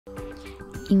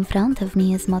In front of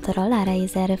me is Motorola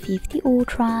Razr 50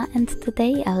 Ultra, and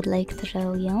today I would like to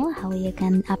show you how you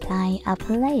can apply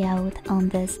Apple layout on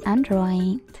this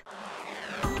Android.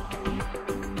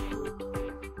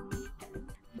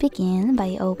 Begin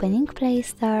by opening Play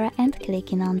Store and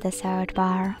clicking on the search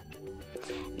bar.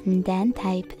 Then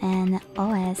type in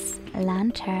OS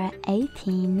Launcher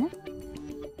 18.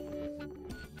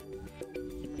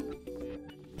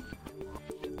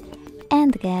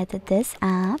 And get this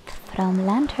app from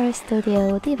Launcher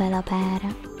Studio Developer.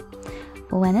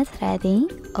 When it's ready,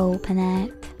 open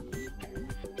it.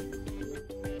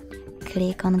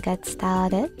 Click on Get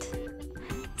Started.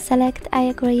 Select I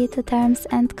agree to terms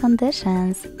and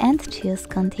conditions and choose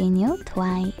Continue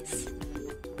twice.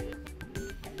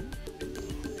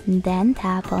 Then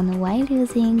tap on While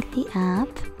using the app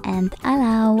and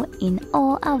Allow in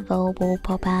all available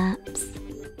pop-ups.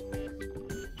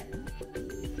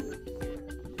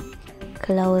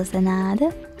 Close an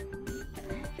ad.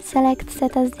 Select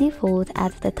Set as Default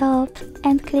at the top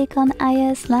and click on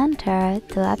iOS Launcher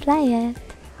to apply it.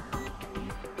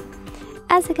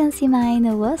 As you can see,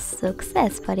 mine was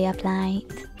successfully applied.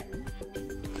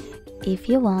 If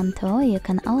you want to, you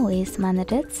can always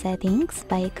manage its settings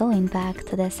by going back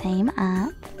to the same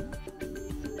app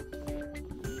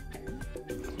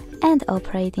and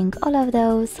operating all of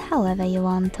those however you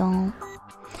want to.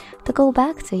 To go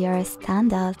back to your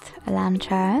standard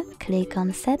launcher, click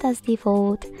on Set as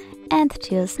Default and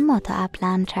choose Moto App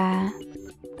Launcher.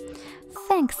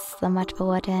 Thanks so much for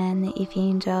watching. If you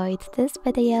enjoyed this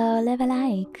video, leave a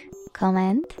like,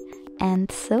 comment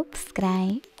and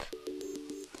subscribe.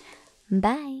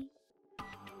 Bye!